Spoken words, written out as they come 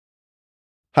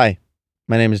Hi,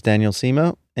 my name is Daniel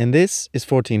Simo, and this is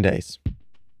 14 Days,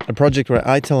 a project where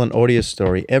I tell an audio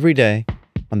story every day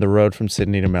on the road from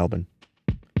Sydney to Melbourne.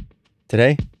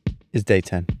 Today is day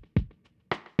 10.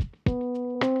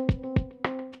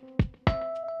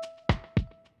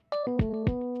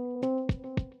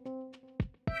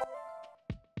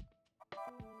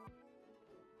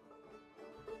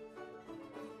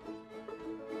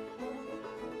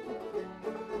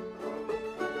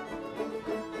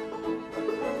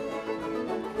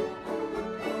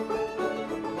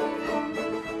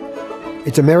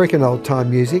 It's American old-time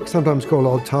music, sometimes called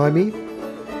old-timey,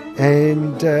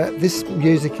 and this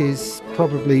music is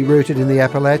probably rooted in the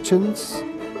Appalachians,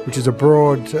 which is a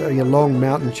broad, long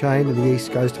mountain chain in the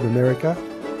east coast of America.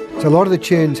 So a lot of the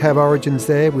tunes have origins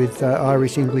there with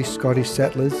Irish, English, Scottish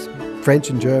settlers, French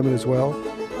and German as well,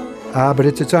 but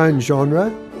it's its own genre.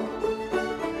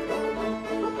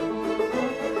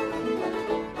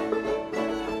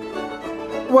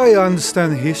 The way I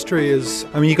understand the history is,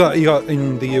 you got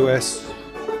in the US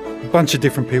a bunch of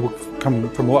different people come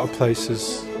from a lot of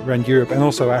places around Europe and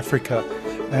also Africa,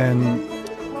 and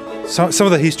some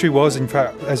of the history was, in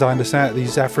fact, as I understand it,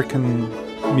 these African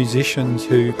musicians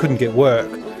who couldn't get work,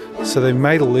 so they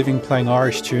made a living playing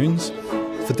Irish tunes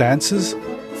for dancers,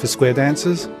 for square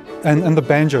dancers, and the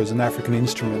banjo is an African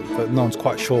instrument, but no one's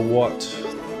quite sure what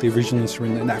the original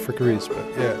instrument in Africa is, but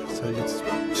yeah, so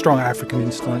it's strong African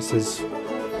influence. There's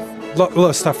a lot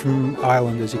of stuff from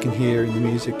Ireland, as you can hear in the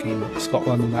music, in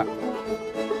Scotland and that.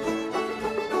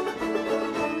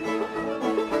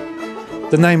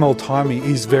 The name old-timey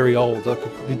is very old. Like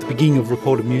at the beginning of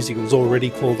recorded music, it was already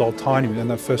called old-timey when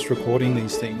they were first recording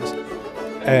these things.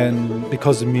 And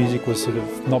because the music was sort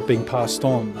of not being passed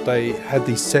on, they had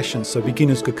these sessions so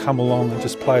beginners could come along and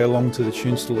just play along to the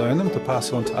tunes to learn them, to pass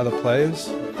it on to other players.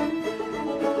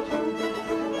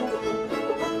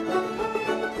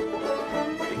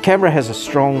 Canberra has a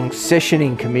strong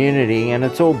sessioning community, and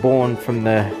it's all born from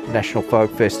the National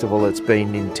Folk Festival that's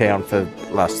been in town for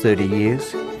the last 30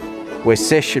 years. Where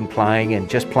session playing and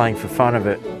just playing for fun of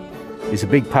it is a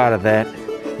big part of that,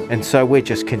 and so we're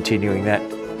just continuing that.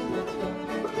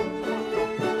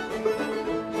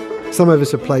 Some of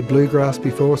us have played bluegrass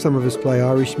before, some of us play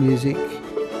Irish music,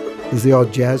 there's the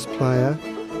odd jazz player,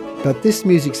 but this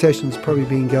music session's probably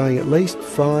been going at least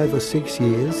 5 or 6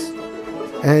 years.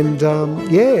 And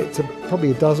it's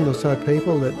probably a dozen or so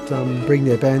people that bring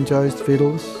their banjos,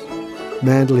 fiddles,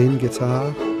 mandolin,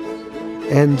 guitar.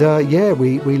 And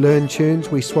we learn tunes,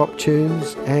 we swap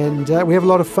tunes, and we have a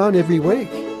lot of fun every week.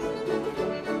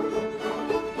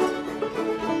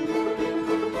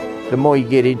 The more you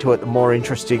get into it, the more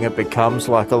interesting it becomes,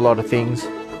 like a lot of things.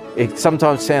 It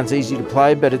sometimes sounds easy to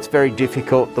play, but it's very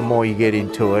difficult the more you get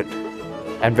into it,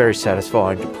 and very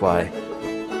satisfying to play.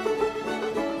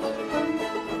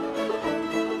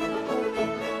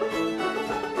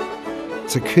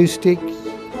 It's acoustic.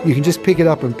 You can just pick it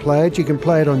up and play it. You can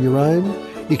play it on your own.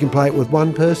 You can play it with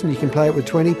one person. You can play it with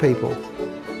 20 people.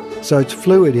 So it's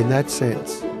fluid in that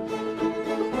sense.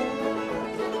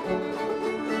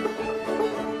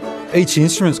 Each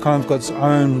instrument's kind of got its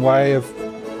own way of,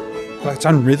 like its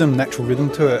own rhythm, natural rhythm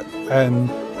to it, and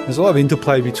there's a lot of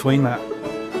interplay between that.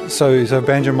 So a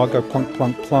banjo might go plunk,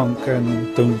 plunk, plunk,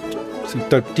 and dum, like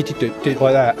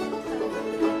that.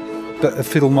 But a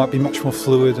fiddle might be much more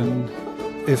fluid, and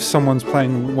if someone's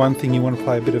playing one thing, you want to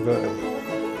play a bit of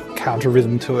a counter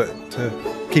rhythm to it to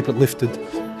keep it lifted.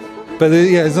 But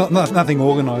it's not nothing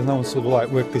organised. No one's sort of like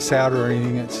worked this out or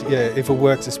anything. It's if it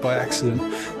works, it's by accident.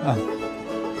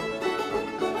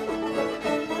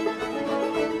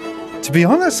 To be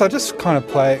honest, I just kind of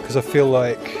play it because I feel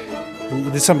like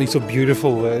there's something so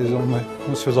beautiful. It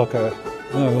almost feels like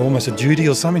almost a duty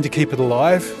or something to keep it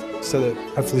alive, so that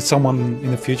hopefully someone in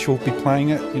the future will be playing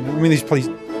it. These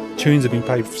tunes have been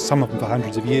played, some of them for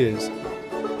hundreds of years.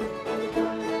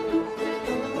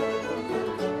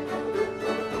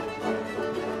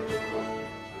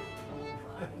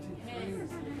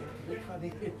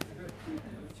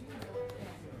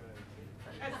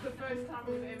 That's the first time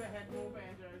we've ever had more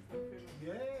banjos than fiddles.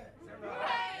 Yeah, is that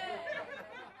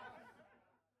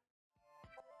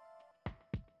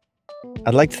right?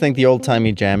 I'd like to thank the Old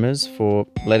Timey Jammers for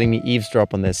letting me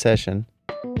eavesdrop on their session.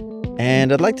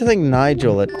 And I'd like to thank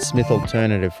Nigel at Smith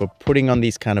Alternative for putting on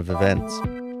these kind of events.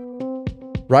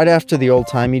 Right after the Old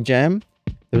Timey Jam,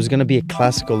 there was going to be a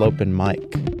classical open mic.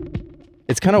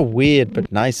 It's kind of weird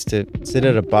but nice to sit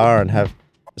at a bar and have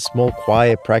a small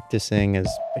choir practicing as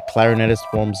a clarinetist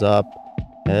warms up,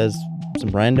 as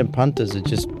some random punters are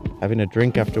just having a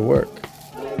drink after work.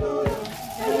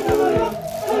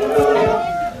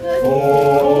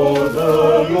 For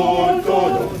the Lord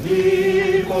God of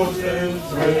Israel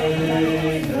Christmas.